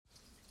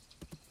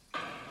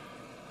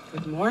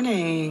Good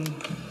morning.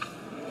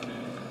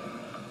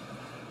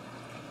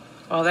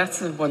 Oh, that's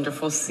a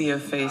wonderful sea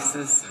of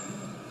faces.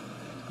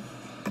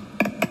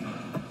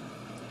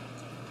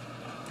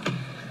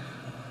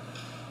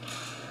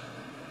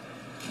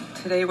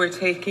 Today we're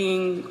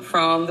taking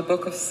from the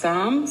book of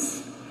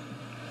Psalms,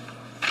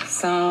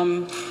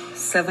 Psalm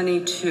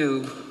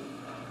 72.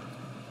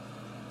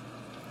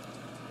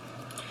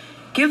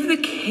 Give the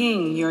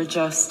king your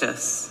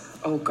justice,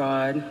 O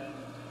God,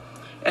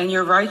 and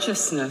your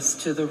righteousness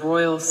to the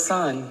royal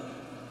son.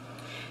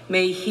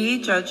 May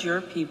he judge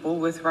your people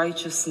with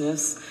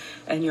righteousness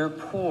and your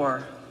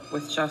poor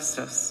with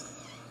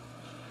justice.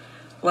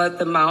 Let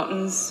the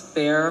mountains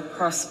bear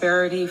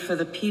prosperity for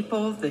the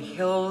people, the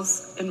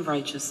hills in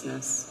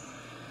righteousness.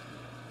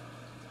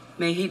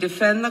 May he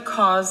defend the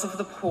cause of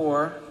the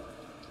poor,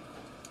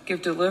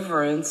 give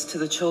deliverance to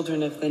the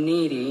children of the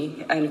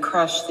needy, and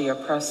crush the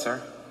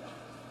oppressor.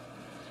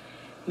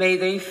 May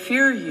they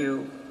fear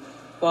you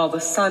while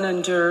the sun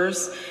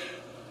endures,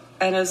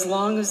 and as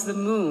long as the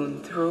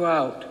moon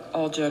throughout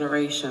all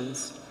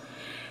generations.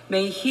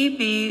 May he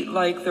be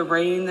like the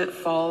rain that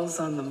falls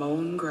on the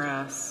mown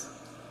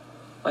grass,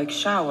 like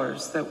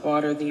showers that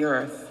water the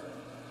earth.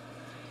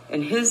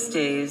 In his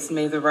days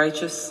may the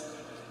righteous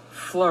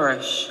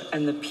flourish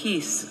and the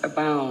peace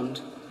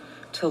abound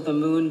till the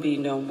moon be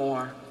no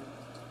more.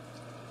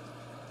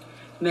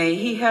 May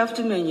he have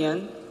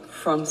dominion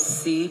from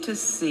sea to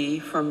sea,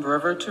 from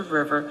river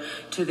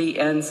to the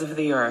ends of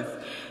the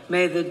earth.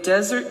 May the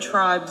desert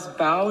tribes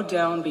bow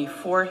down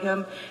before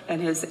him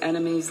and his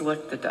enemies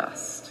lick the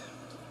dust.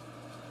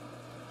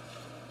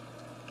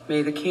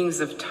 May the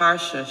kings of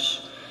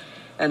Tarshish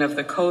and of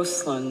the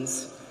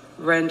coastlands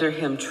render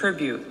him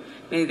tribute.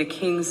 May the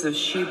kings of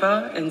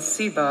Sheba and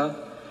Seba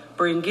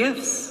bring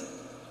gifts.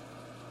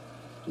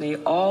 May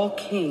all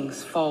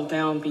kings fall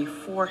down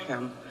before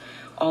him,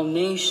 all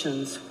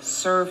nations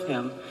serve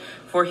him,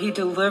 for he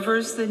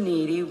delivers the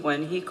needy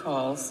when he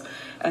calls,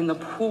 and the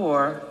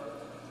poor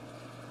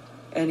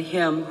and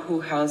him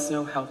who has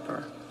no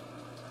helper.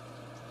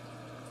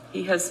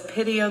 He has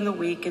pity on the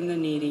weak and the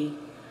needy,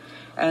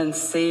 and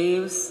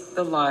saves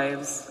the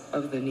lives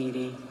of the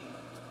needy.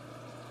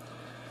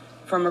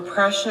 From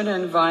oppression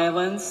and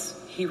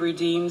violence, he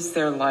redeems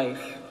their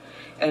life,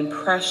 and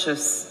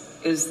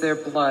precious is their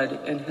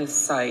blood in his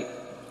sight.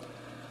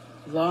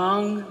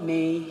 Long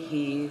may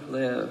he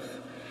live.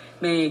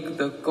 May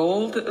the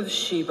gold of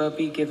Sheba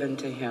be given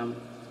to him.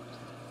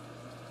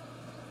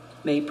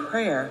 May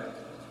prayer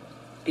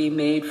be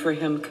made for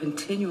him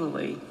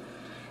continually,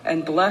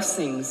 and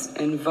blessings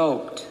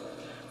invoked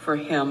for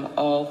him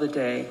all the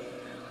day.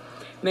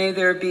 May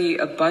there be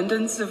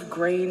abundance of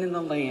grain in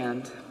the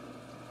land.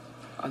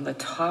 On the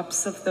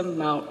tops of the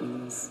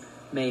mountains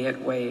may it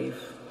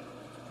wave.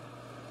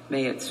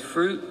 May its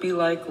fruit be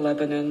like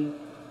Lebanon.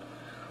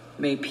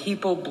 May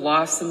people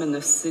blossom in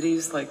the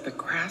cities like the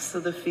grass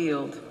of the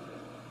field.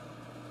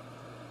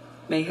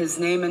 May his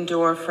name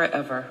endure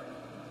forever.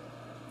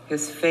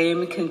 His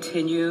fame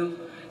continue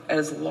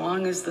as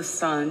long as the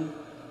sun.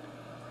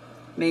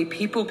 May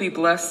people be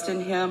blessed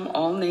in him.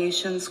 All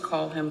nations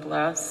call him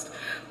blessed.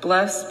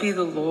 Blessed be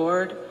the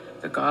Lord,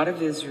 the God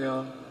of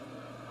Israel,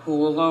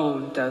 who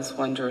alone does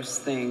wondrous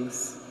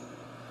things.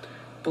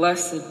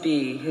 Blessed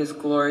be his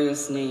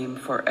glorious name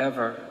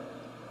forever.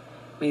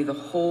 May the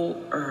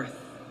whole earth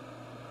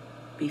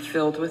be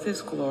filled with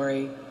his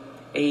glory.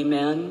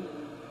 Amen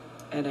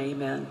and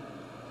amen.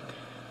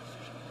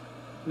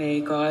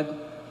 May God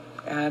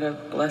add a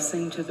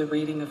blessing to the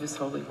reading of his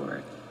holy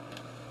word.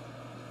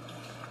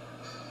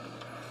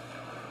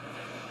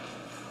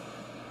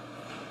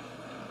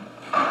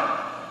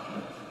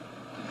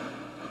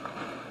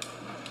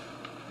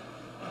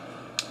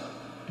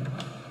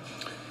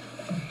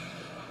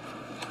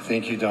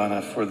 Thank you,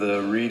 Donna, for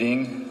the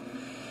reading.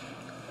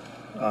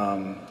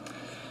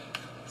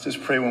 Let's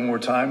just pray one more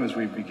time as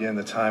we begin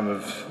the time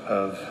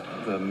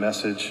of the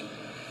message.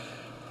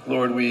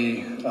 Lord,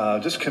 we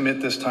just commit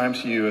this time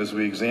to you as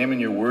we examine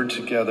your word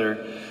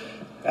together.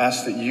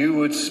 Ask that you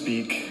would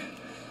speak,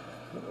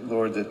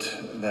 Lord,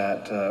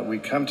 that we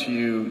come to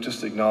you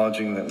just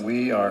acknowledging that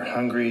we are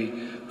hungry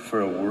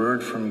for a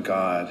word from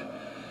God.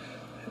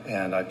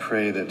 And I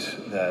pray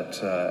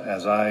that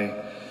as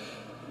I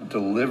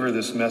deliver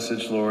this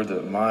message, Lord,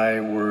 that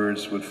my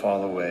words would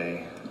fall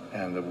away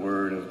and the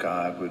word of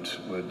God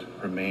would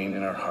remain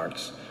in our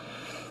hearts.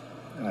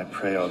 And I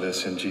pray all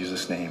this in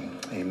Jesus' name.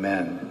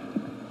 Amen.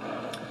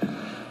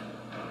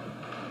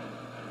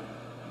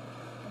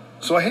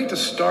 So I hate to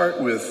start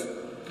with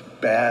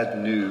bad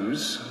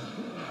news,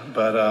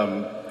 but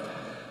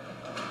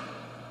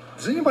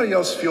does anybody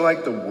else feel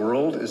like the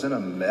world is in a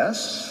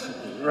mess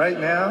right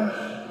now?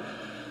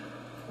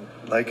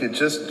 Like it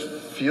just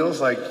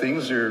feels like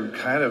things are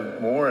kind of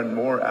more and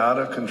more out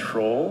of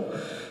control.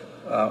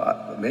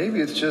 Maybe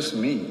it's just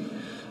me,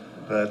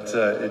 but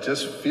it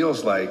just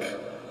feels like,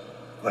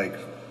 I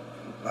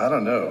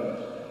don't know,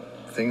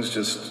 things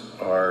just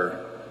are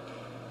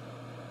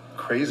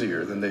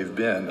crazier than they've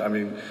been. I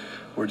mean,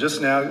 we're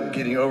just now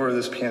getting over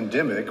this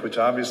pandemic, which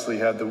obviously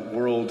had the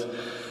world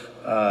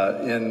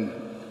in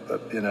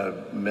a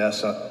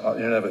mess in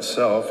and of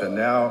itself. And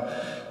now,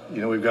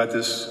 we've got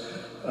this,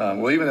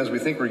 even as we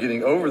think we're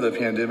getting over the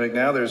pandemic,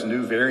 now there's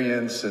new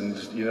variants and,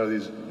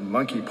 these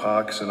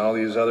monkeypox and all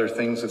these other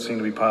things that seem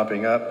to be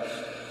popping up.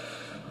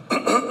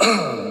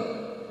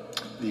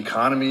 The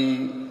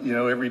economy,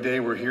 every day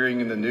we're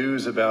hearing in the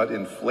news about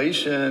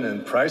inflation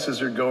and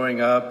prices are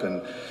going up,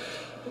 and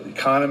the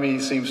economy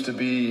seems to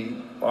be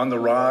on the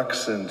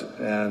rocks,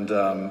 and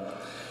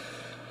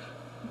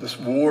this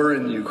war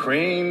in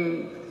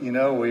Ukraine,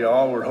 we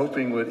all were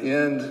hoping would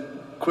end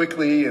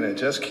quickly, and it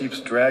just keeps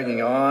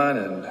dragging on.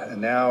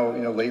 And now,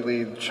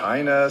 lately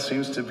China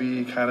seems to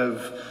be kind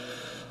of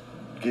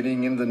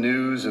getting in the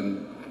news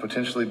and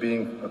potentially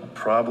being a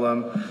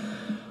problem.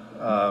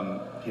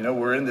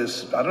 We're in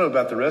this, I don't know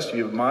about the rest of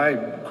you, but my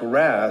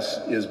grass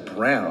is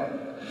brown.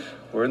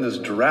 We're in this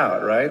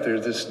drought, right?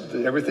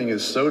 Everything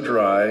is so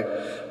dry.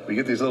 We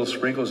get these little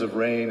sprinkles of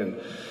rain,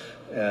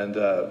 and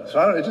so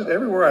I don't. It just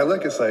everywhere I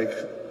look, it's like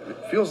it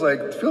feels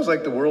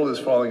like the world is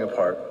falling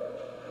apart.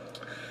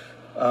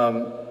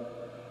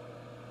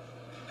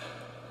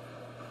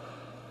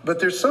 But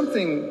there's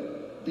something,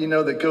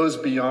 that goes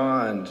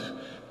beyond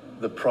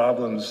the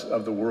problems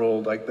of the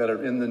world, like that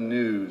are in the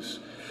news.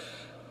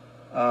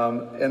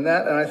 And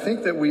I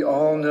think that we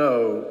all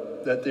know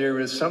that there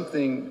is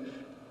something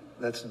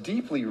that's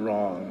deeply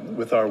wrong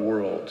with our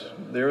world.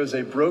 There is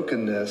a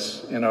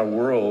brokenness in our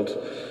world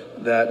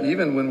that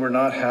even when we're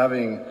not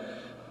having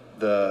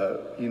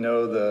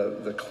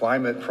the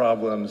climate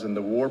problems and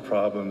the war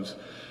problems,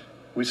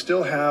 we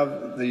still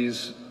have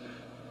these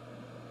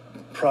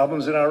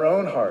problems in our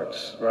own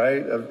hearts,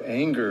 right? Of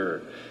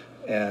anger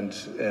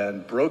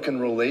and broken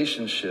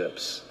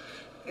relationships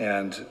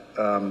and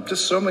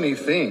just so many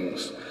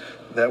things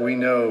that we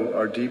know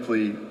are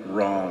deeply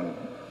wrong.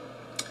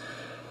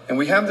 And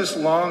we have this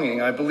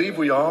longing. I believe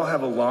we all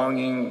have a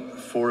longing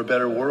for a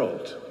better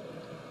world,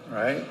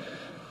 right?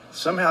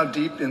 Somehow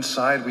deep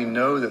inside we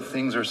know that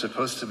things are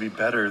supposed to be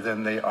better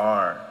than they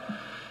are.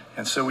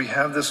 And so we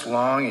have this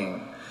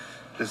longing,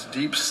 this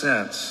deep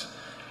sense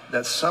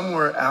that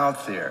somewhere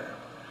out there,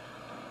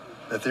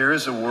 that there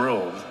is a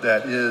world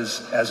that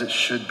is as it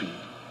should be.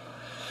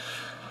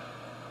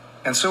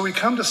 And so we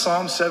come to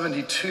Psalm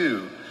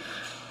 72,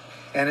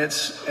 and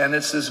it's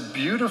this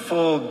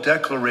beautiful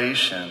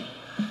declaration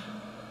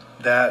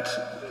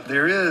that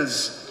there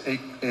is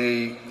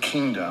a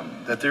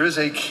kingdom, that there is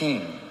a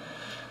king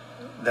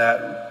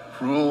that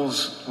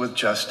rules with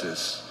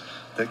justice,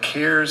 that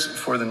cares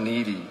for the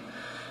needy,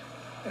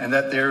 and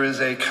that there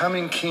is a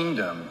coming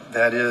kingdom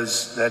that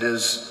is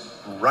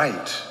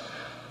right,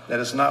 that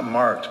is not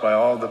marked by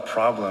all the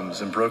problems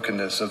and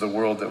brokenness of the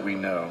world that we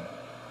know.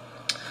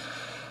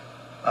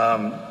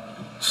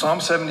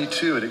 Psalm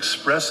 72, it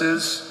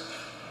expresses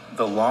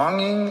the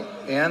longing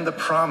and the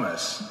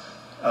promise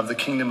of the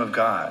kingdom of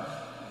God,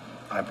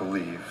 I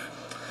believe.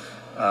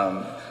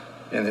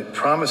 And it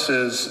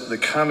promises the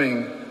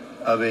coming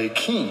of a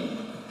king.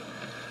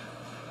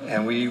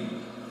 And we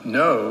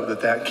know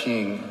that that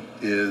king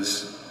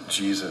is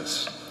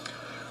Jesus.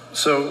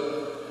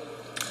 So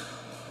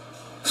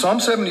Psalm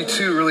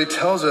 72 really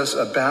tells us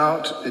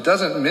about, it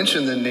doesn't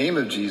mention the name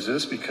of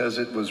Jesus because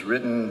it was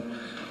written,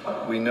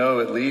 we know,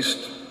 at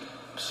least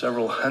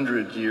several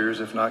hundred years,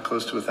 if not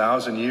close to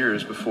 1,000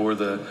 years before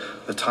the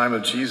time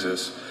of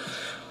Jesus.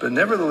 But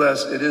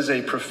nevertheless, it is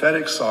a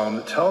prophetic psalm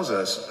that tells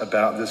us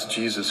about this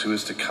Jesus who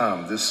is to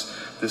come,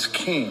 this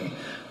king,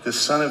 this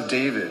son of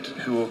David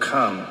who will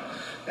come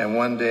and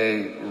one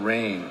day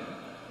reign.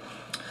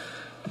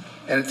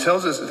 And it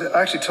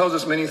actually tells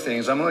us many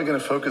things. I'm only going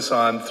to focus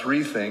on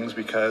 3 things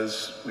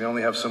because we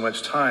only have so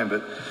much time.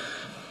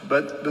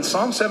 But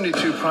Psalm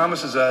 72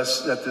 promises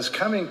us that this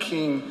coming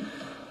king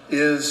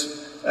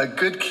is a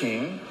good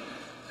king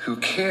who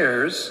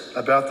cares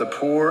about the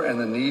poor and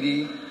the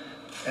needy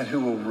and who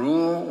will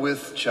rule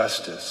with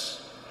justice.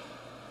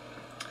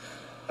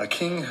 A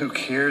king who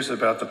cares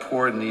about the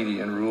poor and needy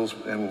and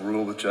will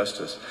rule with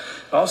justice.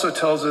 It also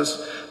tells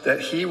us that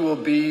he will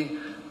be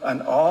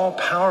an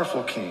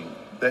all-powerful king,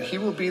 that he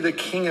will be the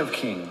King of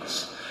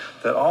Kings,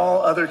 that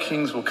all other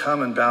kings will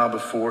come and bow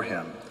before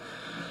him,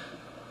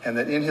 and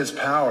that in his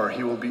power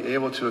he will be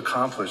able to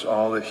accomplish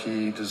all that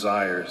he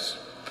desires.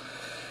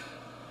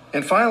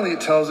 And finally,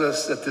 it tells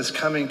us that this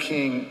coming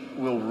king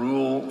will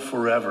rule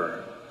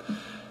forever,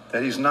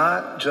 that he's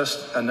not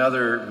just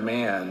another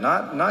man,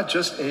 not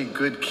just a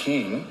good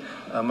king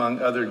among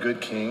other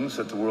good kings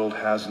that the world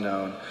has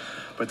known,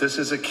 but this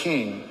is a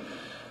king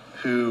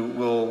who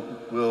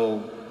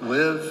will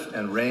live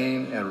and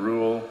reign and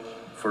rule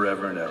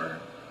forever and ever.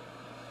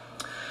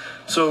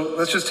 So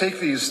let's just take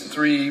these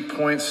 3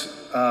 points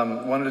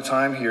one at a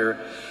time here.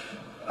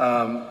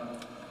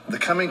 The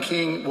coming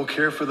king will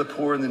care for the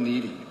poor and the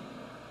needy.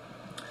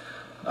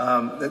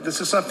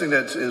 This is something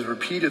that is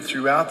repeated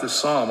throughout the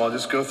psalm. I'll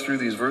just go through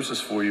these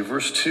verses for you.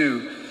 Verse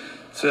 2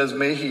 says,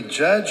 "May he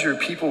judge your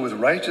people with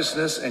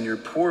righteousness and your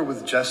poor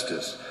with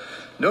justice."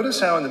 Notice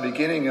how in the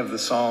beginning of the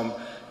psalm,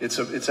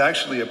 it's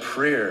actually a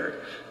prayer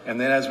And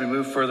then as we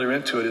move further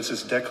into it, it's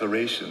this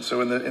declaration.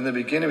 So in the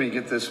beginning, we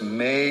get this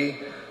may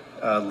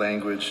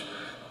language,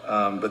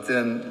 but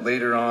then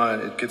later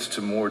on, it gets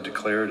to more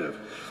declarative.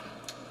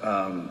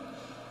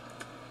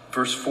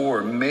 Verse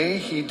 4, may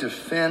he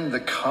defend the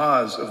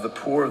cause of the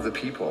poor of the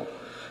people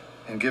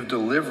and give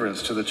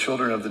deliverance to the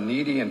children of the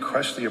needy and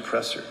crush the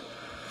oppressor.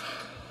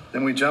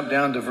 Then we jump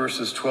down to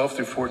verses 12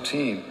 through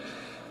 14.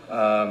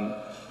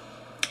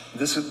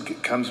 This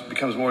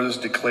becomes more of this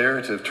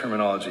declarative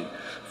terminology.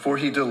 For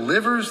he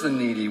delivers the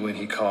needy when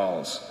he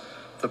calls,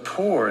 the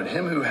poor and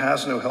him who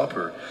has no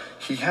helper.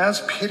 He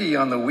has pity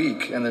on the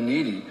weak and the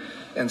needy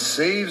and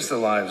saves the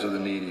lives of the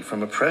needy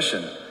from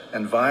oppression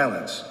and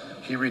violence.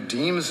 He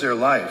redeems their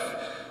life,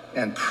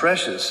 and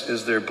precious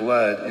is their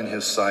blood in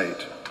his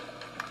sight.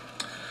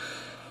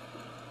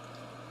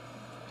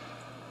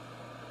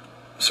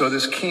 So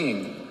this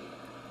king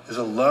is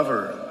a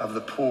lover of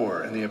the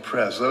poor and the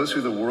oppressed, those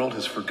who the world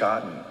has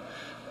forgotten.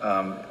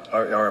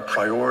 Are a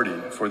priority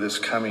for this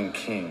coming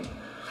king.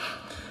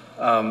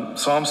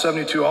 Psalm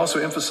 72 also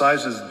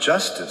emphasizes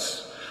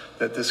justice,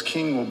 that this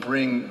king will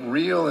bring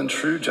real and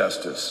true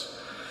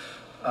justice.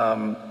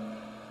 The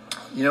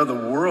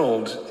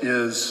world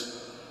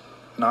is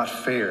not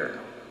fair,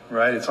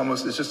 right? It's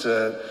just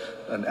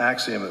an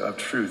axiom of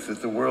truth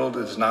that the world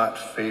is not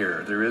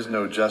fair. There is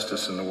no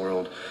justice in the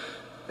world.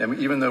 And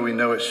even though we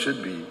know it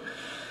should be,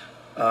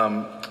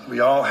 we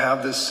all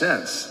have this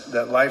sense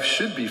that life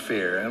should be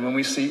fair. And when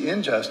we see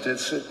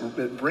injustice,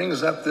 it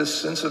brings up this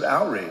sense of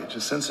outrage,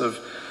 a sense of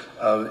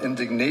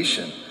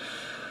indignation.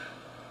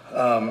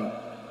 I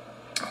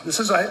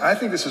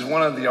think this is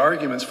one of the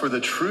arguments for the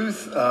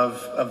truth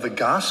of the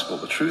gospel,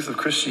 the truth of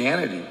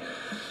Christianity.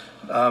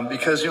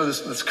 Because,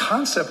 this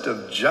concept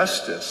of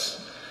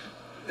justice,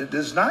 it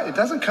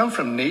doesn't come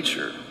from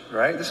nature,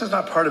 right? This is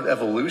not part of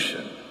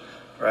evolution,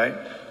 right?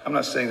 I'm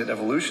not saying that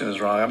evolution is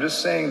wrong. I'm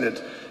just saying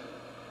that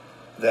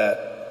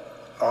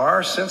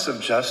our sense of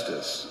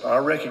justice,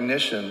 our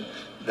recognition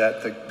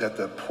that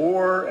the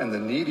poor and the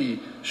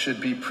needy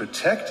should be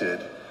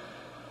protected,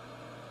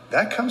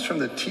 that comes from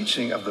the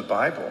teaching of the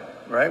Bible,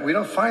 right? We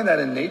don't find that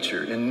in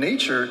nature. In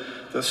nature,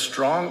 the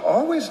strong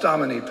always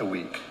dominate the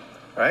weak,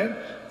 right?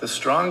 The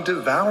strong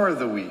devour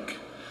the weak.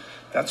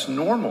 That's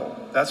normal.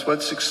 That's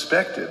what's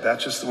expected.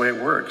 That's just the way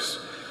it works.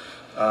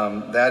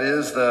 That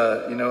is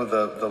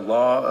the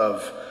law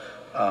of,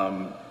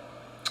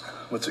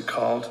 what's it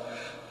called?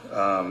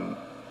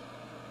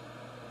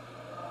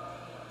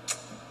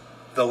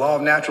 The law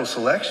of natural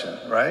selection,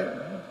 right?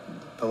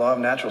 The law of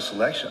natural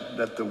selection,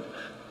 that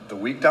the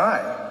weak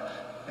die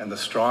and the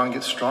strong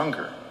get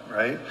stronger,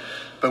 right?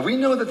 But we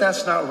know that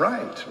that's not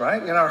right,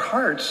 right? In our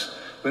hearts,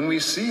 when we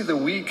see the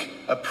weak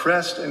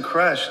oppressed and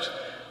crushed,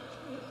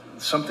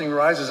 something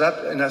rises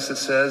up in us that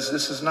says,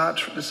 this is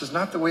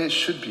not the way it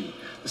should be.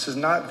 This is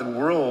not the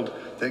world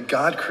that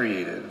God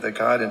created, that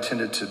God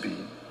intended to be.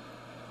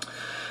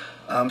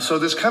 So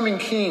this coming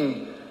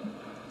king,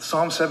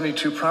 Psalm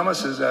 72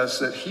 promises us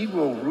that he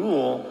will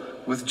rule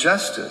with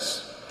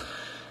justice.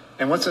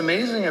 And what's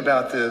amazing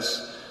about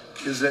this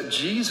is that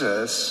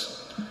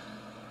Jesus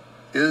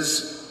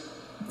is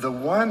the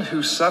one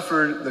who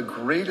suffered the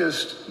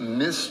greatest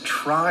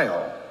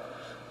mistrial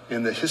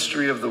in the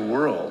history of the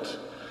world,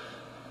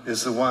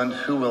 is the one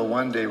who will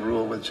one day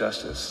rule with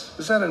justice.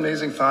 Isn't that an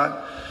amazing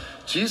thought?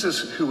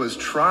 Jesus, who was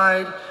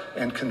tried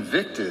and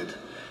convicted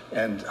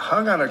and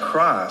hung on a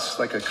cross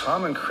like a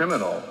common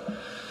criminal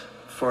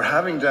for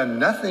having done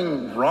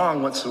nothing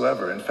wrong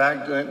whatsoever. In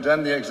fact,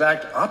 done the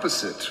exact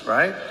opposite,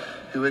 right?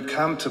 Who had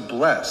come to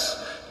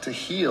bless, to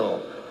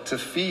heal, to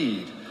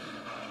feed,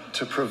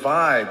 to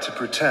provide, to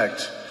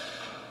protect.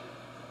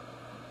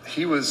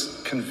 He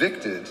was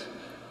convicted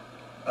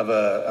of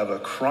a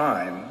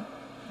crime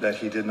that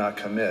he did not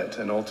commit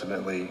and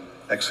ultimately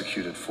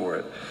executed for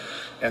it.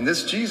 And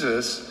this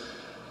Jesus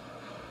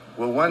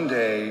will one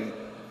day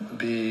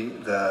be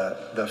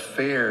the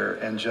fair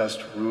and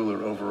just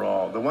ruler over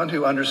all, the one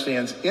who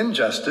understands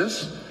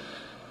injustice,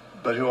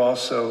 but who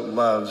also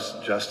loves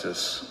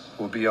justice,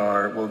 will be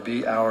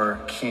our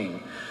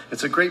king.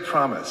 It's a great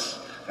promise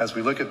as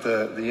we look at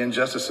the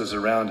injustices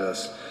around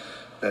us,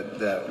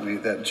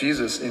 that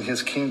Jesus in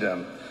his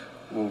kingdom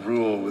will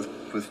rule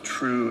with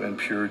true and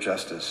pure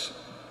justice.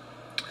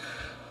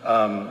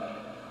 Have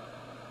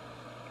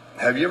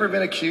you ever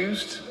been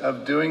accused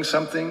of doing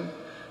something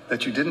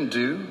that you didn't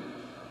do?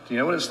 Do you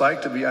know what it's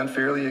like to be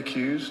unfairly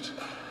accused?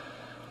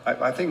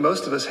 I think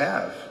most of us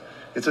have.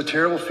 It's a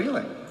terrible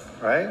feeling,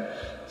 right?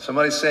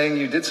 Somebody's saying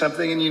you did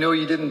something and you know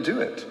you didn't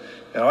do it.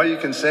 And all you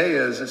can say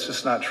is it's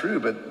just not true,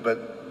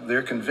 but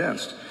they're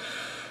convinced.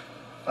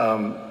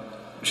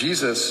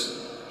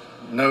 Jesus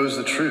knows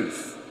the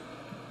truth.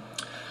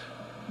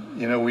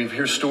 We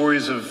hear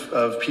stories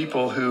of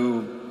people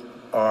who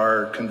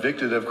are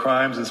convicted of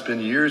crimes and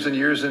spend years and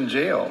years in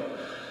jail.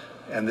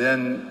 And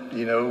then,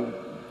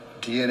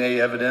 DNA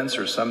evidence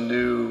or some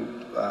new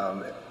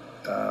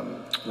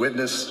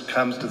witness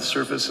comes to the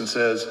surface and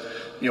says,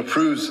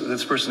 proves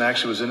this person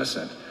actually was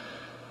innocent.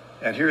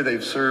 And here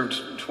they've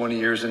served 20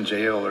 years in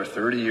jail or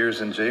 30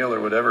 years in jail or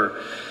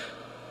whatever.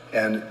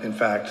 And in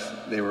fact,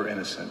 they were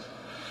innocent.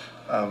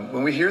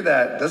 When we hear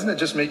that, doesn't it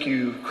just make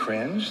you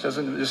cringe?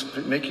 Doesn't it just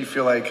make you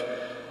feel like,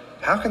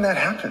 how can that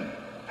happen?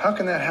 How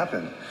can that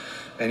happen?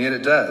 And yet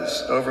it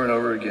does, over and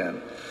over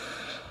again.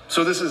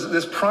 So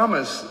this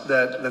promise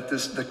that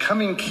the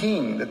coming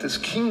king, that this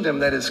kingdom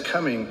that is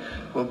coming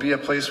will be a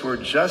place where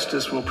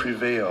justice will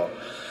prevail.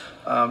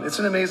 It's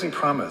an amazing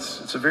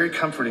promise. It's a very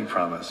comforting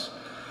promise.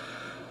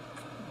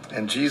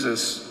 And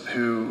Jesus,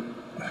 who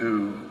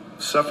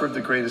suffered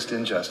the greatest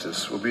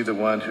injustice, will be the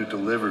one who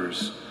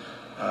delivers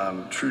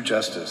true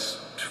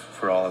justice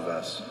for all of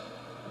us.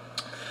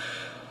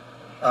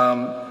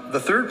 The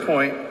third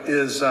point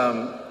is,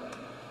 the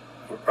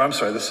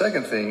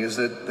second thing is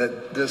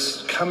that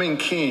this coming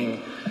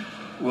king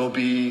will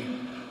be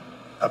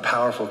a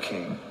powerful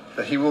king,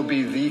 that he will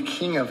be the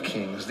King of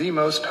Kings, the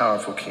most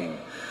powerful king.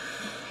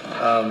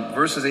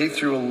 Verses 8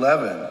 through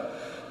 11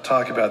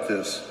 talk about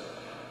this.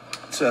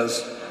 It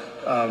says,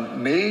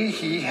 may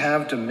he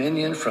have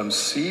dominion from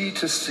sea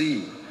to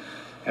sea,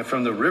 and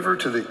from the river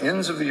to the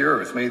ends of the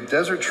earth. May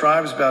desert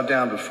tribes bow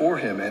down before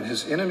him, and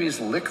his enemies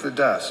lick the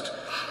dust.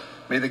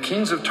 May the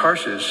kings of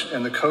Tarshish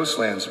and the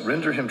coastlands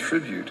render him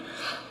tribute.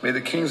 May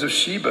the kings of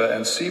Sheba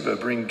and Seba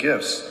bring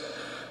gifts.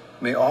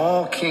 May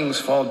all kings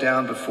fall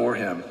down before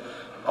him.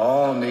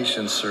 All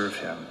nations serve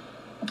him.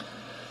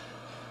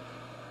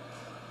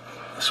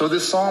 So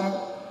this psalm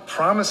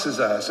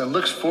promises us and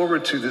looks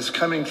forward to this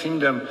coming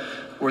kingdom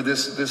where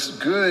this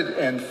good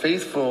and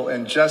faithful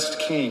and just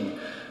king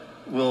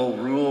will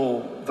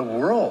rule the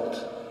world,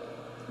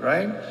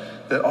 right?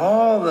 That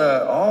all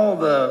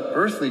the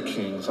earthly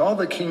kings, all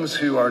the kings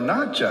who are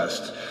not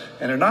just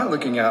and are not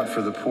looking out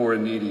for the poor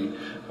and needy,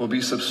 will be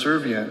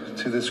subservient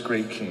to this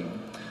great king.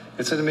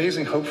 It's an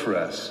amazing hope for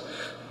us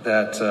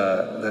that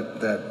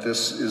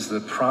this is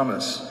the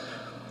promise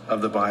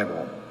of the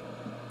Bible.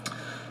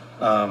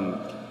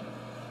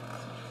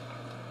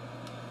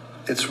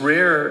 It's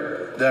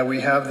rare that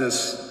we have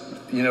this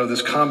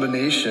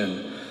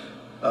combination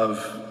of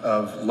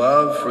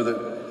love for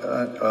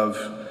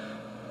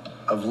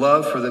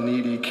the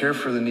needy, care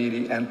for the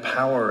needy, and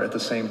power at the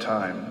same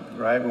time,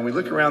 right? When we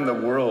look around the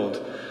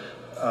world,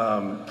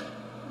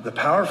 the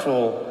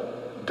powerful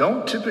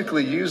don't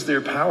typically use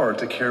their power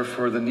to care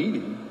for the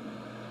needy.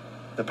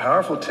 The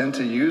powerful tend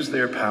to use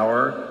their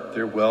power,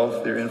 their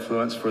wealth, their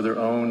influence for their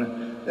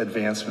own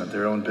advancement,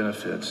 their own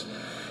benefits.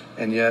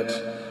 And yet,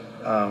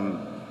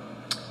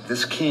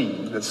 this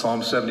king that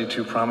Psalm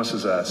 72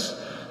 promises us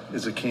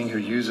is a king who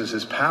uses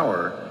his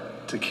power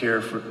to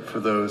care for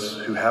those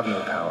who have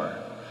no power.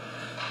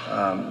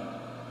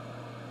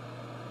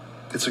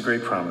 It's a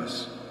great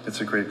promise. It's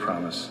a great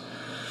promise.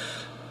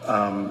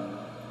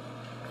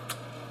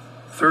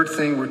 Third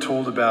thing we're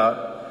told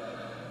about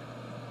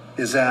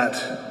is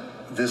that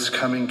this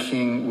coming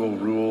king will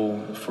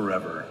rule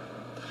forever.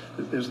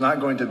 There's not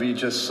going to be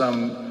just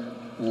some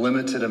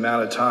limited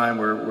amount of time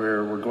where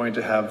we're going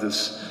to have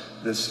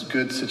this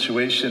good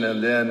situation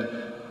and then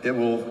it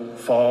will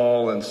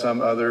fall and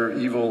some other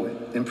evil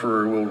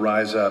emperor will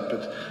rise up.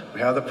 But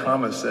we have the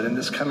promise that in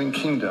this coming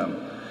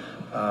kingdom,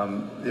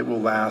 it will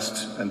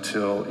last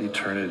until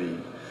eternity.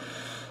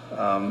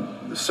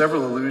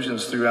 Several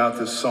allusions throughout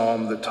this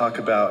psalm that talk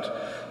about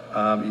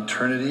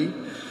eternity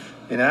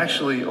and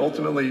actually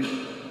ultimately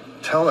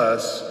tell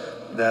us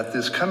that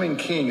this coming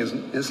king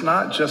is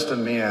not just a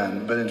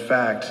man, but in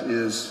fact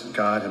is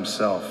God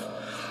himself.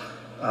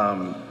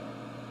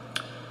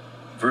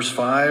 Verse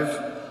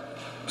 5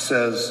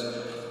 says,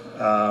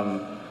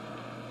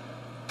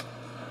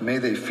 may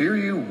they fear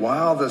you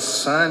while the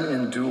sun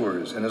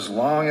endures and as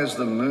long as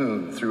the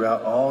moon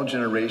throughout all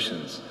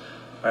generations.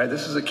 All right,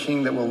 this is a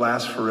king that will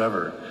last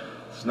forever.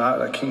 It's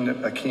not a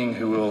king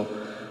who will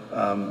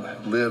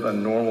live a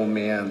normal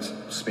man's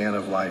span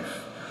of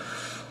life.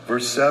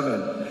 Verse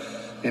 7,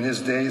 in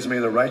his days may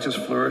the righteous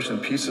flourish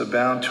and peace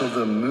abound till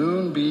the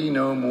moon be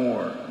no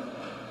more.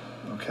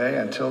 Okay,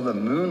 until the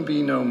moon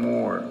be no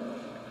more.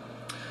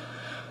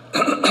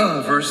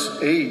 Verse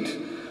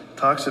 8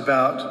 talks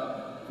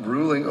about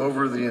ruling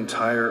over the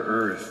entire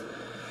earth.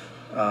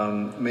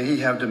 May he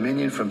have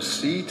dominion from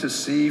sea to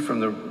sea, from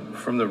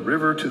the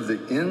river to the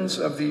ends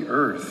of the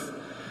earth.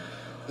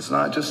 It's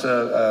not just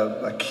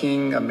a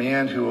king, a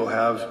man who will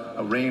have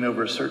a reign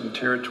over a certain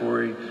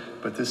territory,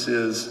 but this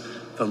is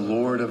the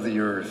Lord of the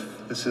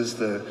earth. This is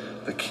the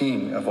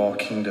King of all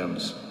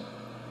kingdoms.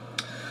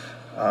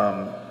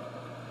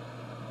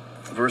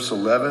 Verse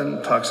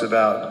 11 talks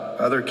about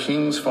other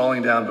kings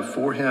falling down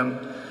before him.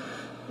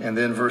 And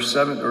then verse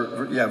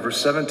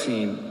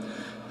 17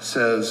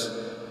 says,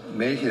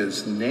 may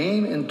his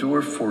name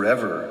endure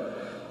forever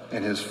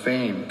and his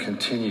fame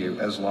continue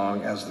as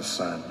long as the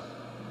sun.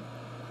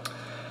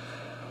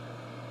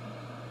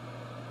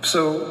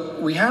 So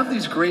we have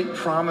these great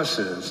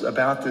promises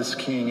about this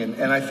king,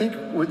 and I think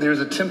there's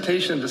a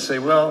temptation to say,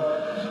 well,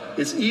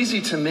 it's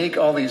easy to make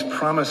all these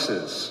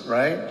promises,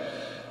 right?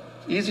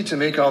 Easy to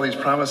make all these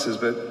promises,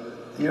 but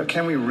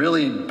can we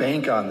really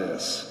bank on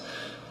this?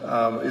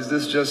 Is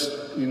this just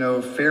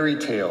fairy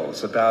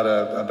tales about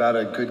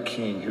a good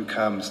king who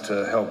comes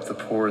to help the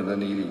poor and the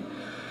needy?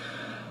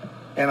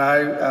 And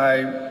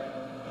I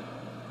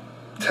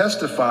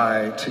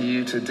testify to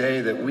you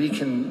today that we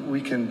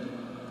can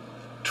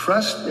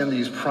trust in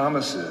these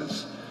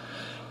promises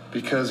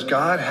because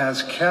God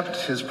has kept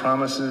his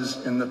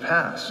promises in the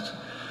past.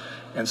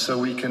 And so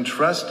we can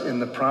trust in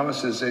the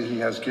promises that he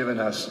has given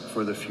us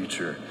for the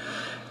future.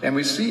 And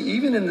we see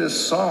even in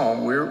this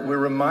psalm, we're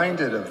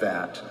reminded of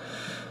that.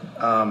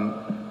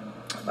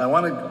 I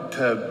wanted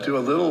to do a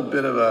little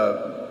bit of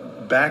a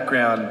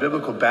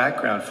biblical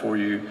background for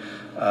you,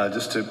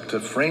 just to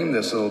frame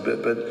this a little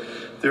bit. But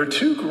there are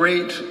two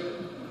great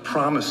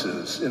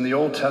promises in the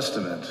Old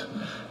Testament,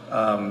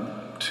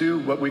 two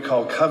what we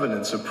call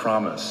covenants of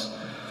promise.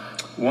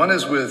 One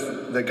is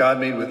that God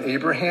made with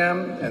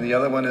Abraham, and the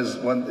other one is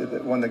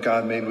one that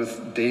God made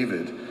with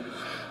David.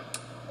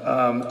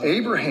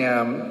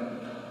 Abraham,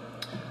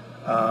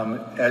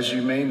 as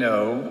you may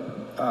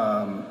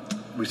know,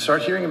 we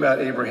start hearing about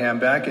Abraham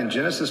back in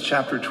Genesis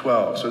chapter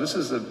 12. So this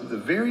is the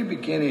very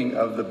beginning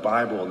of the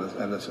Bible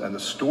and the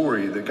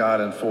story that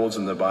God unfolds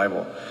in the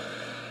Bible.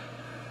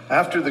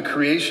 After the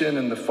creation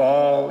and the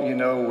fall,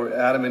 where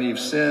Adam and Eve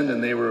sinned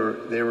and they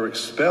were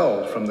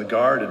expelled from the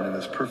garden in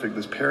this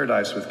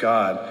paradise with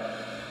God,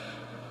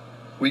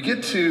 we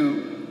get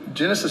to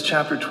Genesis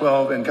chapter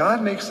 12, and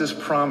God makes this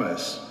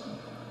promise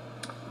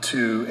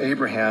to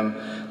Abraham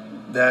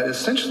that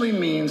essentially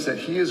means that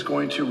he is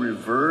going to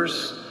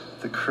reverse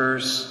the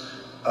curse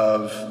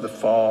of the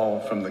fall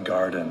from the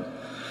garden.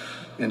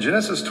 In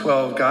Genesis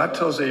 12, God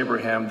tells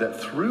Abraham that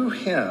through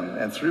him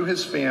and through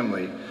his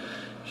family,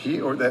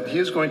 that he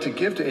is going to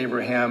give to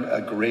Abraham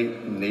a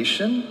great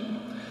nation.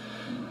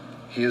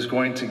 He is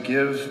going to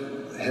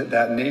give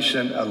that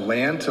nation a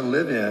land to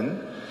live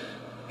in,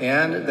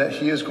 and that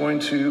he is going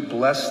to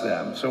bless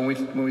them. So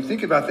when we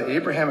think about the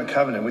Abrahamic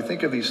covenant, we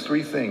think of these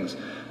three things: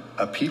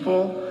 a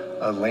people,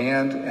 a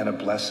land, and a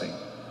blessing.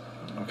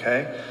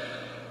 Okay?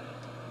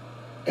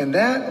 And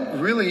that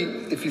really,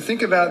 if you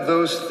think about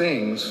those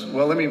things,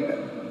 well, let me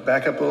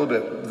back up a little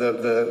bit.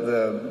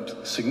 The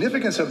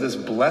significance of this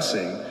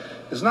blessing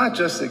is not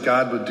just that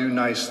God would do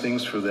nice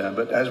things for them,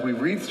 but as we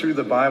read through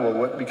the Bible,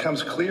 what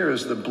becomes clear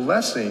is the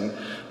blessing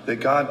that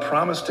God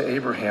promised to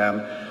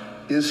Abraham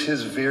is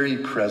his very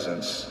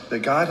presence, that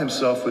God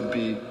himself would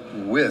be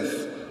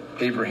with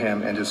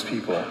Abraham and his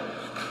people.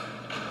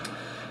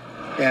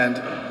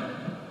 And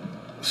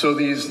so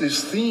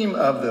this theme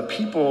of the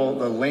people,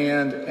 the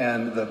land,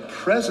 and the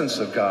presence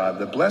of God,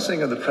 the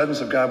blessing of the presence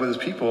of God with his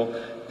people,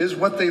 is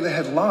what they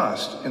had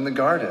lost in the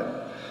garden.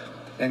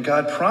 And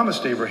God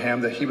promised Abraham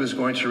that he was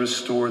going to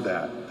restore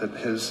that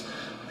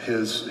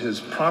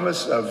his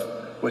promise of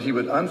what he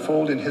would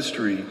unfold in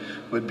history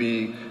would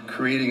be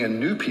creating a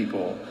new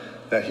people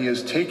that he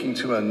is taking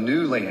to a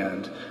new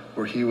land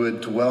where he would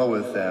dwell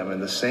with them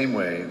in the same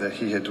way that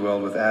he had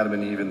dwelled with Adam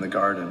and Eve in the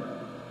garden.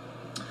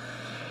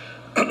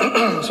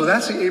 So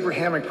that's the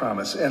Abrahamic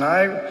promise. And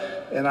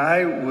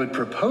I would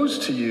propose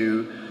to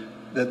you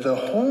that the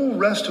whole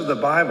rest of the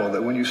Bible,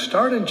 that when you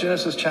start in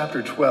Genesis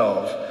chapter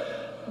 12,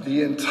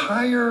 the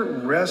entire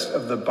rest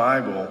of the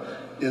Bible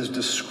is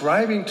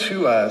describing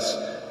to us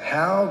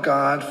how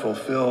God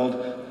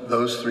fulfilled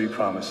those three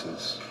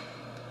promises.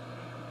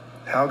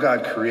 How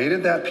God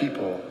created that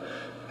people,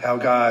 how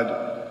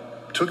God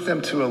took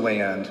them to a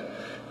land,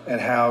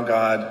 and how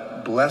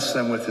God blessed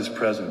them with his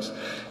presence.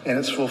 And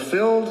it's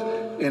fulfilled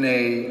in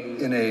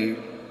a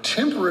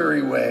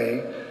temporary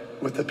way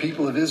with the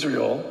people of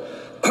Israel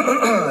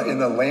in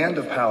the land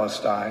of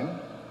Palestine,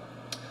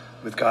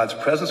 with God's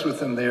presence with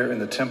them there in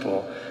the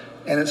temple.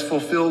 And it's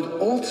fulfilled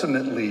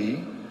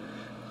ultimately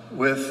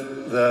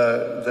with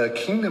the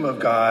kingdom of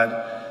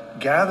God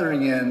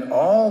gathering in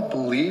all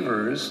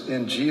believers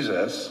in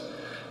Jesus,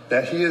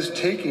 that he is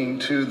taking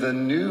to the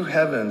new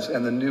heavens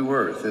and the new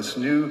earth, this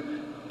new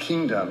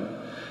kingdom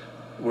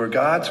where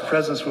God's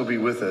presence will be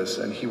with us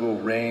and he will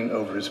reign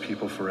over his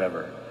people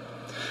forever.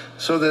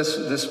 So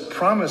this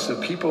promise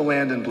of people,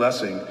 land, and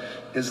blessing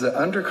is the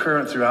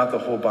undercurrent throughout the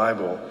whole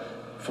Bible,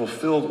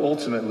 fulfilled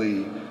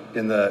ultimately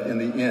in the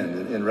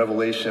end, in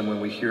Revelation,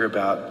 when we hear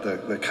about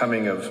the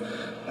coming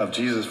of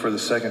Jesus for the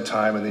second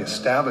time and the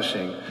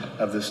establishing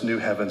of this new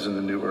heavens and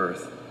the new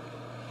earth.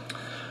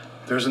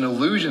 There's an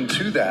allusion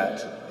to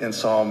that in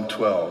Psalm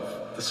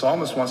 12. The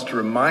psalmist wants to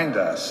remind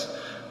us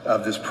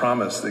of this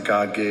promise that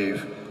God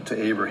gave to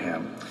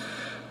Abraham.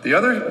 The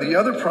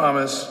other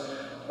promise,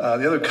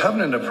 the other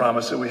covenant of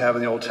promise that we have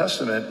in the Old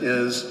Testament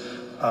is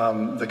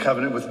the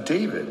covenant with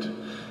David,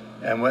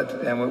 and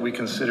what we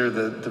consider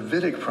the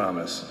Davidic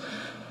promise.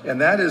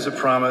 And that is a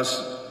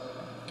promise,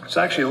 it's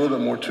actually a little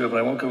bit more to it, but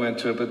I won't go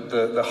into it. But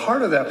the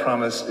heart of that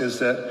promise is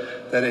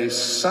that a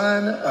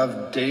son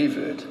of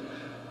David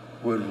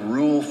would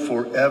rule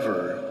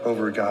forever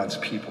over God's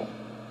people.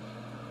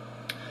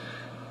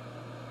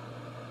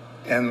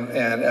 And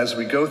as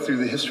we go through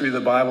the history of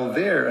the Bible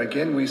there,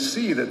 again, we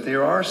see that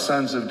there are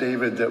sons of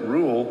David that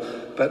rule,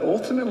 but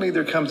ultimately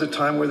there comes a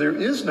time where there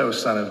is no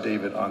son of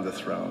David on the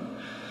throne.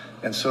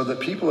 And so the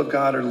people of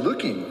God are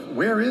looking,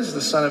 where is the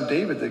son of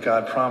David that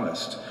God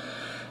promised?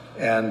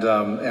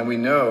 And we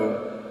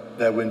know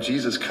that when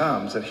Jesus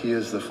comes, that he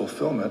is the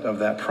fulfillment of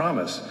that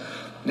promise.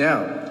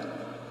 Now,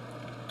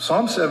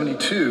 Psalm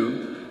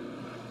 72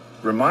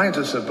 reminds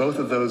us of both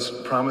of those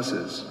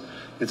promises.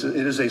 It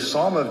is a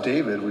psalm of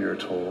David, we are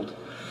told.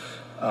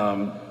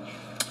 And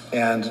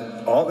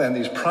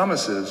these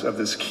promises of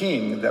this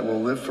king that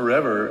will live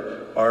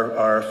forever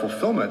are a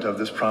fulfillment of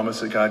this promise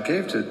that God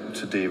gave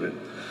to David.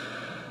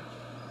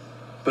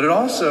 But it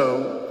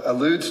also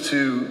alludes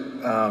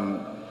to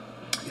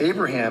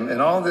Abraham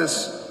and all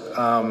this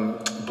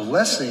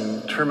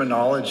blessing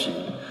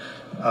terminology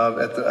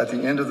at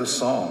the end of the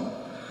psalm.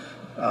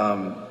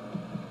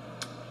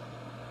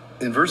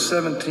 In verse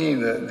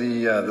 17,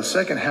 the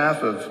second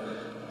half of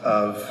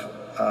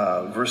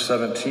verse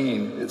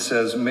 17, it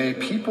says, "May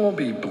people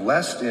be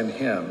blessed in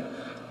him.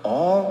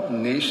 All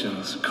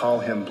nations call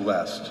him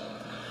blessed."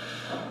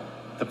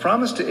 The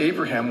promise to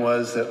Abraham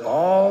was that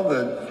all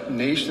the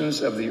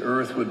nations of the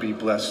earth would be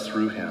blessed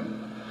through him.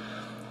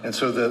 And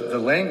so the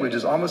language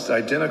is almost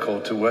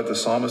identical to what the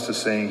psalmist is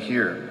saying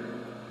here.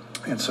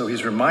 And so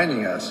he's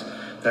reminding us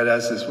that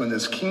when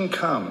this king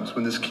comes,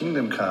 when this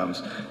kingdom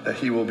comes, that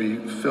he will be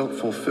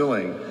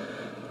fulfilling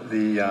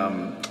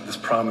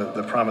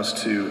the promise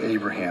to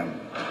Abraham.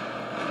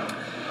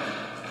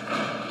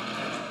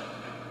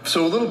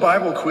 So a little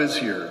Bible quiz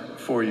here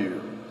for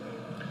you.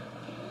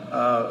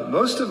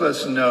 Most of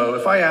us know,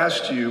 if I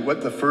asked you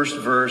what the first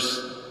verse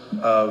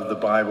of the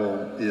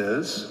Bible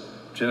is,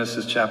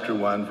 Genesis chapter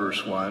 1,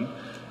 verse 1,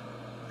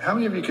 how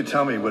many of you could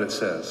tell me what it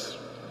says?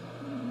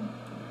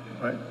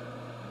 Right?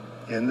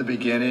 In the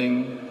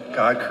beginning,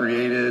 God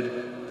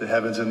created the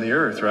heavens and the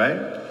earth, right?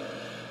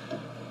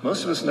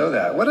 Most of us know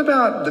that. What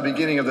about the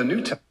beginning of the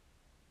New Testament?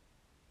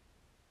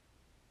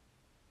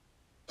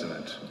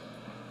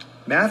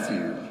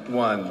 Matthew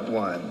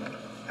 1:1.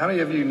 How many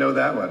of you know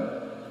that one?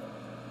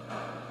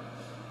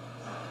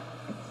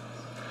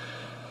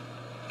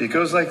 It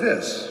goes like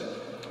this.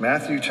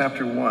 Matthew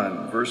chapter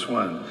 1, verse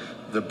 1.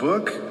 "The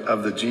book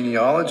of the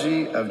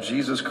genealogy of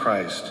Jesus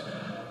Christ,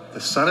 the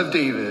son of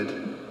David,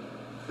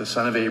 the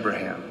son of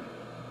Abraham."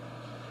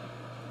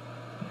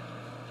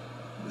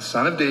 The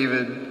son of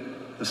David,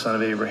 the son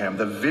of Abraham.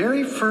 The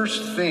very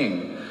first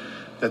thing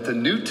that the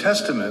New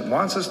Testament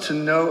wants us to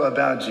know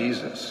about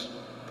Jesus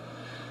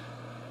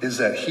is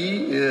that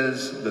he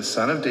is the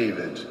son of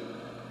David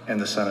and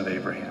the son of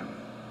Abraham.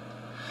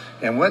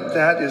 And what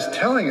that is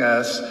telling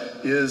us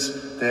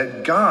is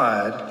that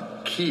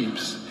God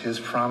keeps his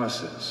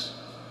promises.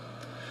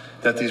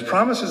 That these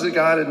promises that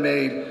God had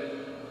made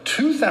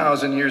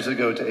 2,000 years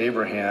ago to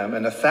Abraham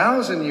and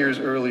 1,000 years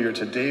earlier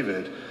to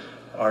David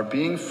are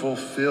being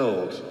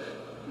fulfilled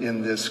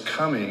in this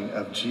coming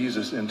of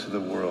Jesus into the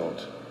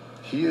world.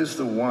 He is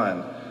the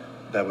one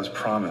that was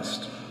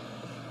promised.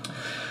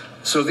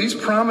 So these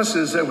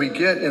promises that we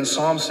get in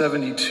Psalm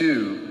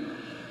 72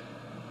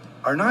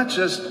 are not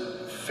just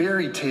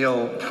fairy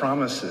tale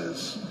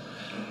promises.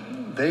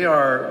 They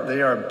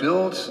are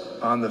built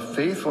on the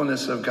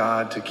faithfulness of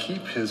God to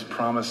keep his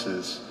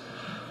promises.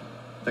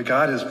 That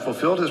God has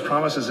fulfilled his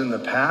promises in the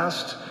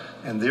past,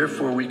 and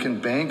therefore we can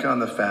bank on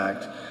the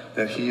fact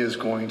that he is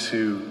going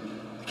to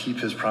keep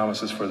his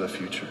promises for the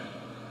future.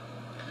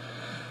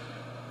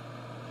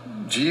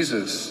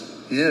 Jesus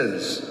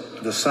is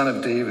the son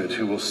of David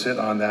who will sit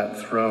on that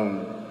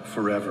throne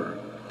forever.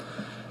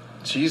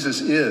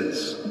 Jesus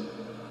is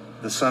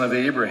the son of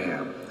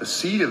Abraham, the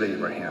seed of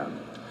Abraham,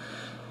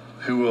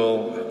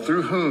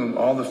 through whom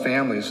all the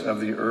families of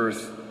the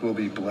earth will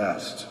be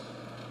blessed.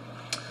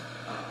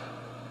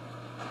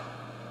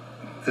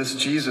 This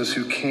Jesus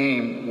who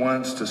came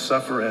once to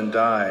suffer and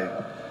die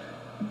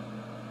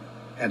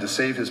and to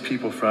save his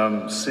people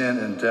from sin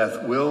and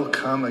death will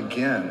come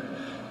again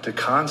to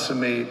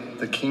consummate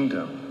the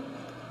kingdom.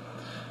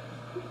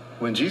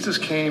 When Jesus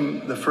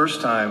came the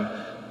first time,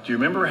 do you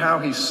remember how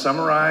he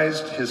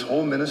summarized his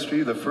whole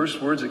ministry? The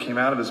first words that came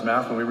out of his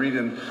mouth when we read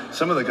in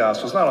some of the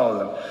Gospels, not all of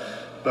them,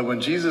 but when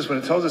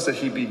it tells us that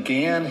he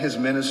began his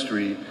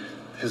ministry,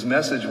 his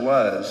message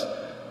was,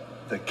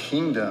 the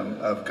kingdom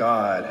of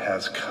God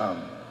has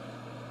come.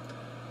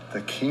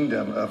 The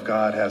kingdom of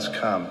God has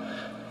come.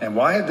 And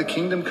why had the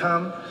kingdom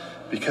come?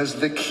 Because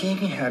the king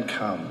had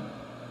come,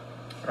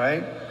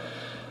 right?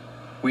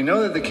 We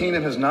know that the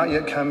kingdom has not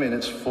yet come in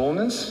its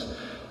fullness,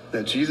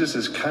 that Jesus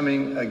is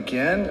coming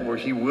again, where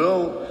he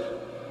will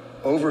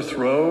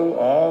overthrow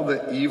all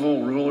the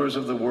evil rulers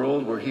of the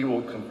world, where he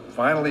will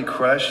finally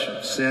crush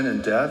sin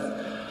and death.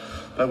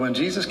 But when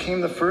Jesus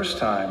came the first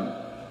time,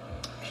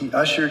 he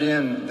ushered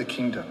in the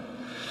kingdom.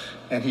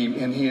 And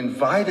he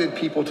invited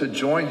people to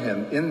join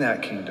him in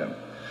that kingdom.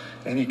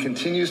 And he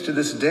continues to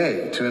this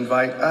day to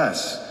invite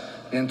us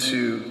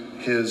into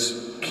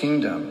his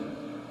kingdom.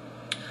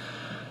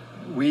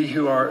 We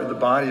who are the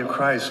body of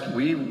Christ,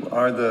 we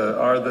are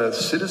the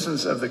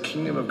citizens of the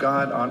kingdom of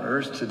God on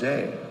earth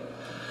today.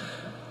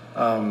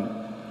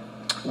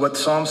 What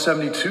Psalm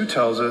 72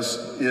 tells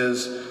us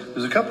is,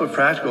 there's a couple of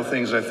practical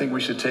things I think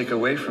we should take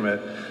away from it.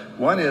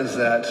 One is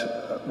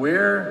that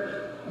where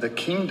the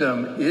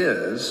kingdom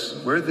is,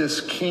 where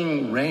this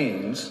king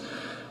reigns,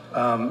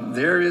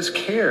 there is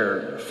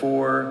care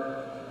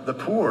for the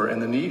poor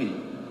and the needy,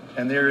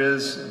 and there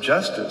is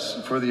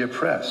justice for the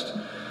oppressed.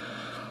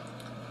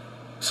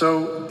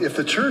 So if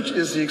the church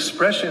is the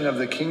expression of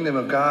the kingdom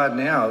of God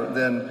now,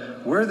 then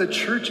where the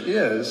church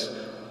is,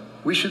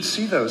 we should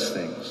see those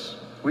things.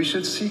 We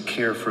should see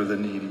care for the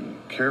needy,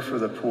 care for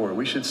the poor.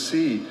 We should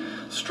see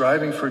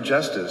striving for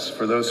justice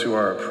for those who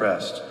are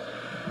oppressed.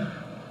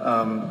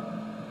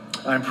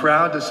 I'm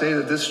proud to say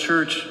that this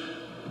church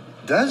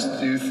does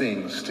do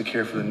things to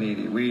care for the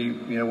needy.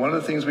 One of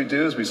the things we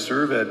do is we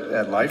serve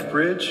at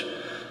LifeBridge,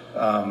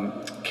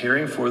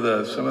 caring for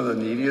some of the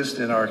neediest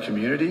in our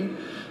community.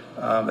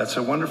 That's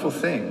a wonderful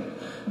thing,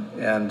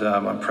 and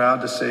I'm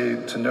proud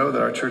to know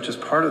that our church is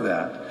part of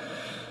that.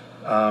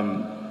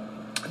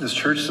 This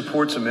church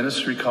supports a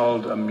ministry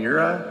called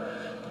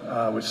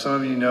Amira, which some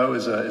of you know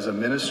is a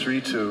ministry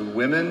to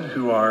women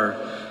who are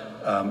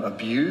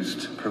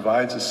abused,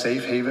 provides a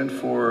safe haven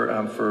for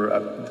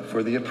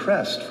the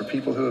oppressed, for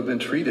people who have been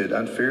treated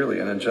unfairly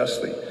and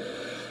unjustly.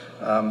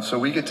 So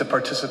we get to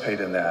participate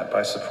in that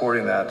by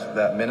supporting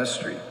that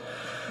ministry.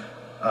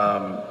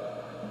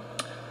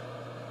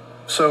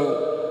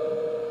 So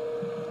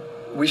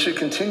we should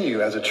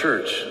continue as a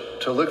church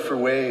to look for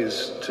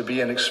ways to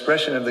be an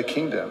expression of the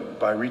kingdom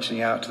by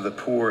reaching out to the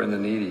poor and the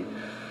needy.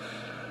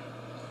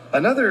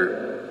 And I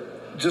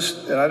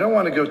don't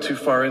want to go too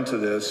far into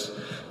this,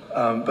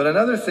 but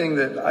another thing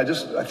that I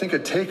think a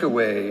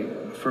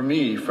takeaway for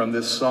me from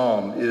this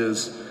psalm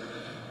is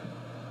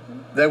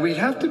that we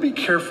have to be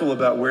careful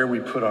about where we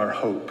put our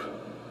hope.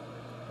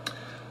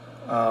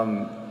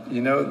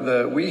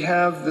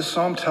 This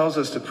psalm tells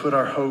us to put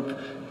our hope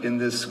in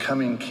this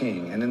coming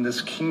king and in this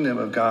kingdom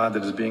of God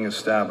that is being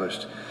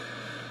established.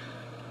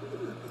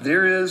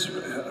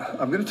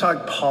 I'm going to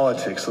talk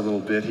politics a little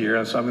bit here,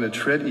 and so I'm going to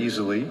tread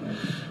easily.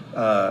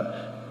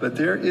 But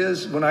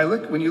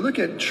when you look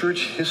at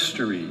church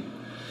history,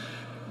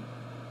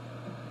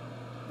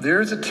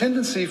 there is a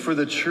tendency for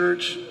the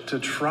church to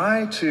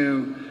try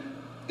to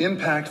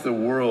impact the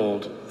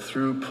world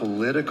through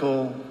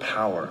political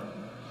power.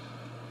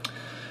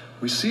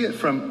 We see it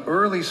from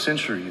early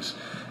centuries,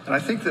 and I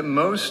think that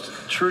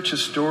most church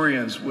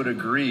historians would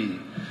agree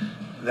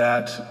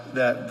that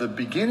the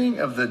beginning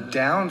of the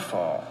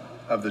downfall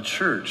of the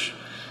church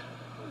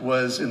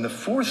was in the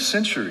 4th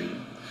century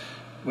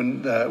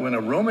when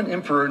a Roman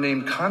emperor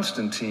named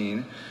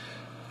Constantine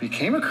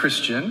became a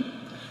Christian,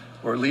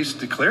 or at least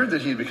declared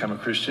that he'd become a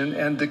Christian,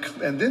 and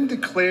then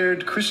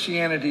declared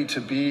Christianity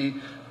to be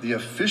the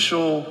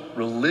official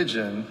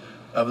religion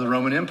of the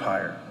Roman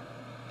Empire.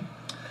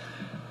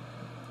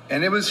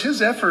 And it was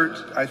his effort,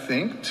 I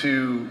think,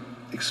 to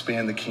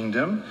expand the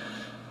kingdom.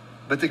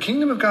 But the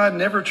kingdom of God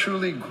never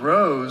truly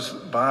grows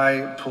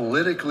by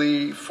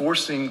politically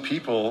forcing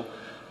people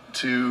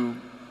to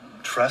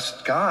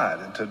trust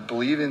God and to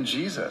believe in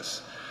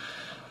Jesus.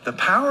 The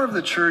power of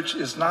the church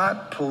is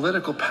not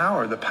political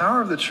power. The power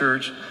of the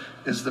church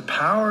is the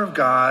power of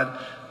God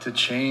to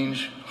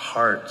change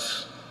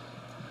hearts.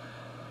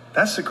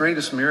 That's the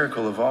greatest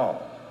miracle of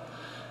all.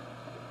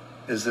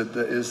 Is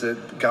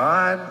that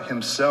God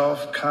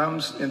himself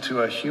comes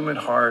into a human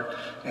heart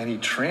and he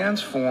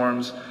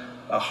transforms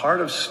a heart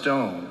of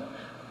stone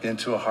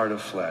into a heart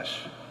of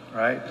flesh,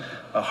 right?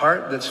 A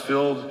heart that's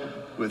filled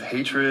with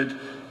hatred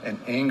and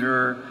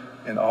anger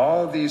and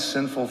all these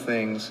sinful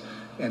things,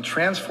 and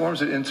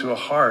transforms it into a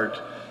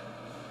heart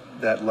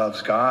that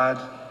loves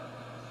God,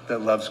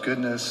 that loves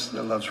goodness,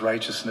 that loves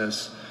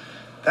righteousness.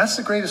 That's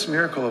the greatest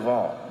miracle of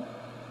all.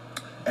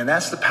 And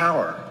that's the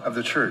power of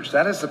the church.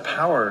 That is the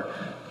power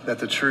that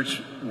the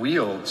church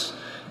wields,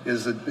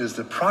 is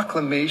the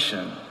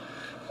proclamation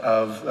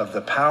of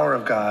the power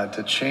of God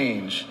to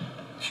change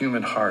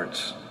human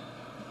hearts.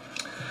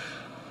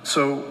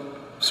 So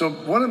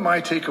one of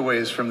my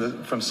takeaways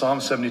from Psalm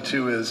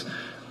 72 is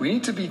we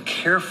need to be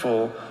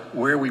careful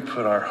where we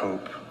put our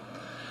hope.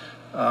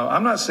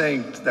 I'm not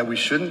saying that we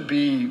shouldn't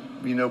be,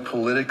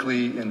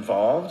 politically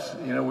involved.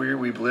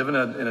 We live in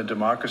a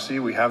democracy.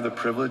 We have the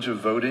privilege of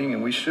voting,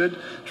 and we should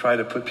try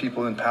to put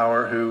people in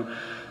power who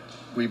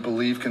we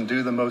believe can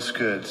do the most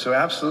good. So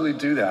absolutely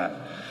do that.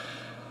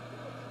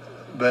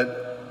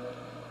 But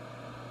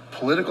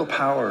political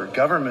power,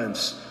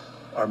 governments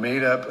are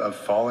made up of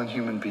fallen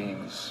human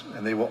beings,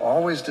 and they will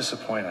always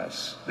disappoint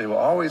us. They will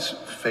always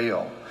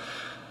fail.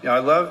 I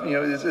love,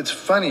 it's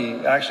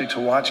funny actually to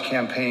watch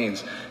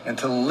campaigns and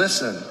to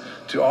listen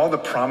to all the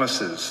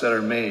promises that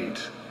are made.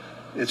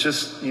 It's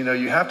just,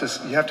 you have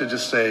to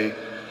just say,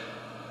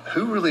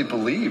 who really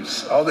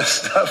believes all this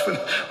stuff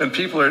when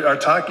people are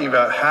talking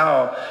about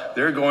how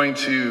they're going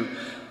to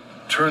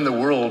turn the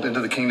world into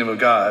the kingdom of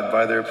God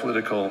by their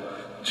political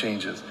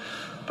changes?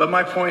 But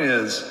my point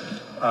is,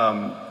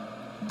 I'm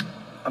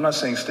not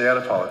saying stay out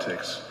of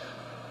politics,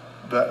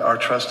 but our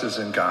trust is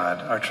in God.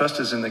 Our trust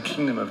is in the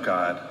kingdom of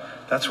God.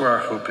 That's where our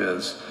hope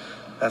is.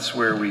 That's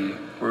where we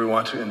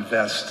want to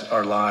invest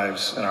our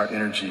lives and our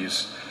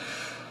energies.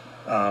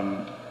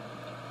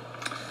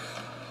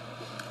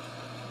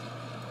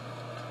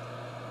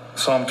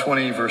 Psalm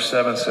 20 verse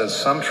 7 says,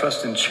 "Some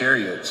trust in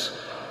chariots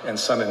and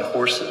some in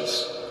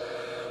horses,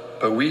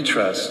 but we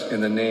trust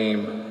in the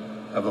name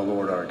of the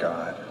Lord our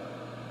God.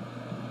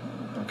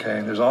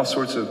 Okay, there's all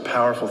sorts of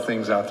powerful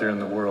things out there in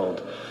the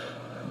world,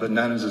 but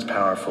none is as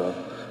powerful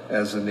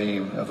as the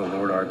name of the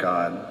Lord our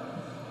God.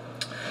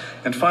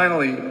 And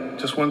finally,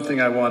 just one thing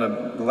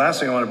the last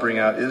thing I want to bring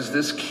out is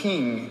this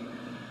king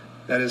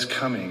that is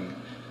coming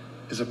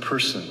is a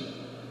person,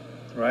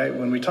 right?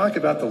 When we talk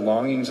about the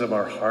longings of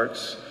our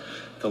hearts,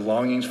 the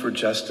longings for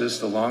justice,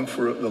 the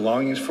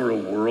longings for a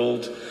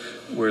world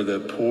where the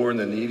poor and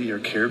the needy are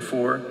cared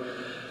for,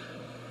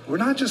 we're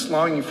not just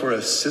longing for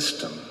a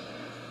system,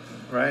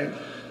 right?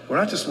 We're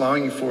not just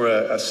longing for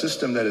a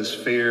system that is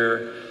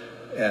fair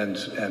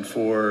and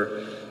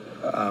for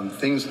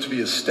things to be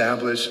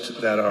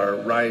established that are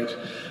right.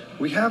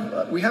 We have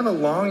a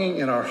longing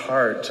in our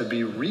heart to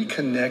be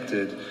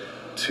reconnected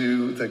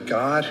to the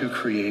God who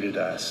created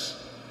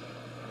us.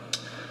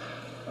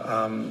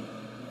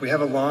 We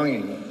have a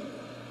longing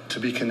to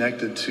be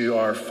connected to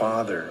our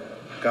Father.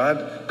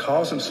 God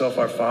calls himself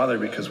our Father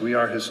because we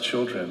are his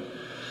children.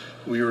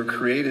 We were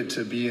created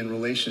to be in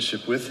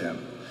relationship with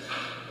him.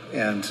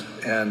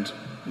 And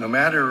no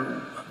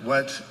matter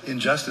what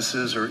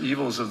injustices or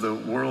evils of the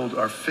world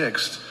are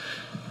fixed,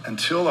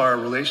 until our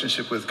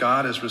relationship with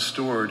God is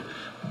restored,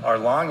 our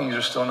longings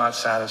are still not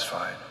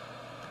satisfied.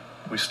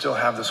 We still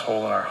have this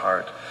hole in our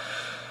heart.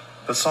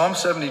 But Psalm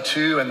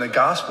 72 and the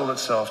gospel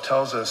itself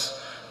tells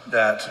us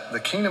that the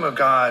kingdom of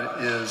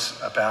God is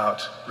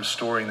about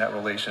restoring that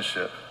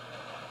relationship.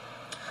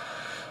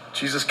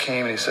 Jesus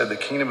came and he said, the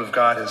kingdom of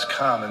God has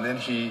come. And then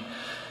he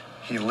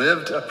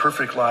lived a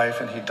perfect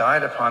life and he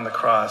died upon the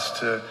cross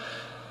to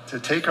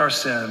take our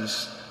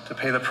sins, to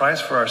pay the price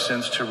for our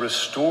sins, to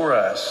restore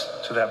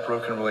us to that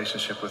broken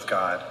relationship with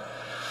God.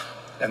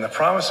 And the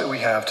promise that we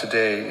have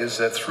today is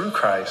that through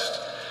Christ,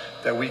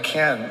 that we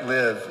can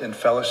live in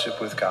fellowship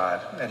with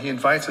God. And he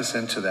invites us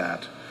into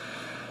that.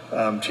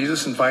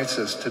 Jesus invites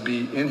us to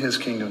be in his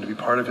kingdom, to be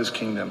part of his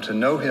kingdom, to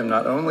know him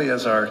not only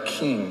as our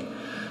king,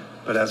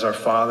 but as our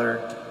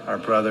father, our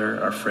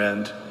brother, our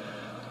friend.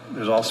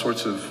 There's all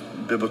sorts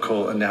of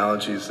biblical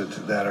analogies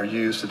that are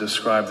used to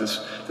describe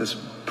this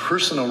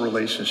personal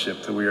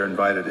relationship that we are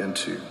invited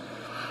into.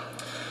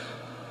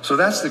 So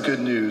that's the good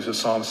news of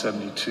Psalm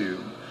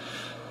 72,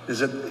 is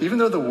that even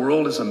though the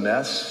world is a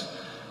mess,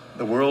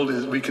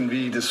 we can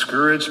be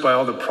discouraged by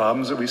all the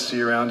problems that we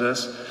see around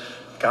us,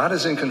 God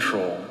is in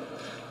control.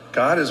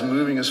 God is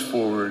moving us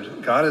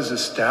forward. God is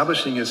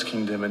establishing his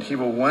kingdom, and he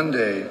will one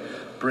day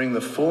bring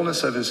the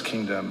fullness of his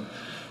kingdom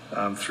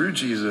through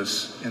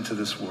Jesus into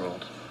this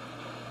world.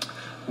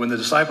 When the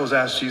disciples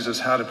asked Jesus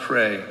how to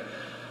pray,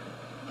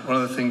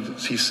 one of the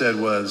things he said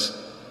was,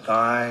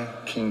 "Thy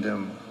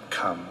kingdom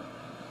come."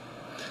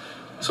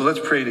 So let's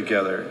pray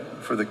together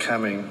for the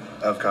coming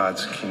of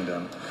God's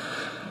kingdom.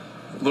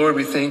 Lord,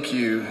 we thank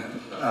you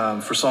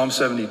for Psalm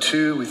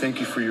 72. We thank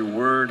you for your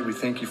word. We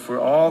thank you for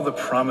all the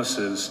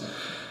promises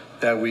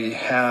that we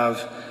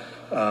have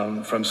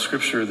from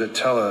Scripture that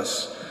tell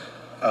us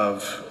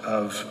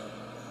of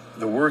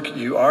the work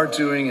you are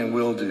doing and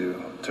will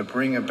do to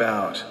bring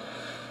about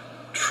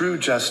true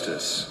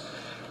justice,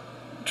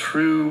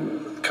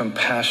 true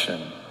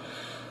compassion,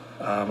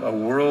 a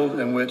world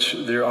in which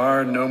there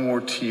are no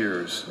more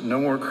tears, no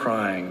more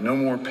crying, no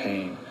more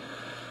pain.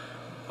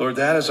 Lord,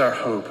 that is our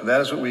hope.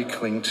 That is what we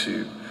cling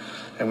to.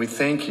 And we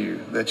thank you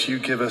that you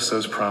give us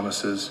those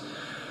promises.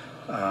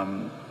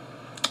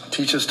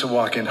 Teach us to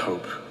walk in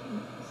hope.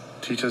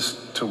 Teach us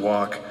to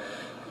walk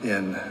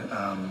in,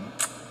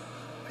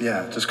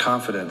 just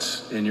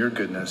confidence in your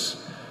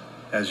goodness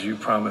as you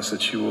promise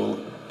that you will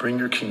bring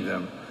your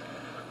kingdom.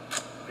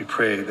 We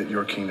pray that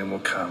your kingdom will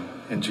come.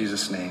 In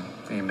Jesus' name,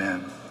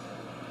 amen.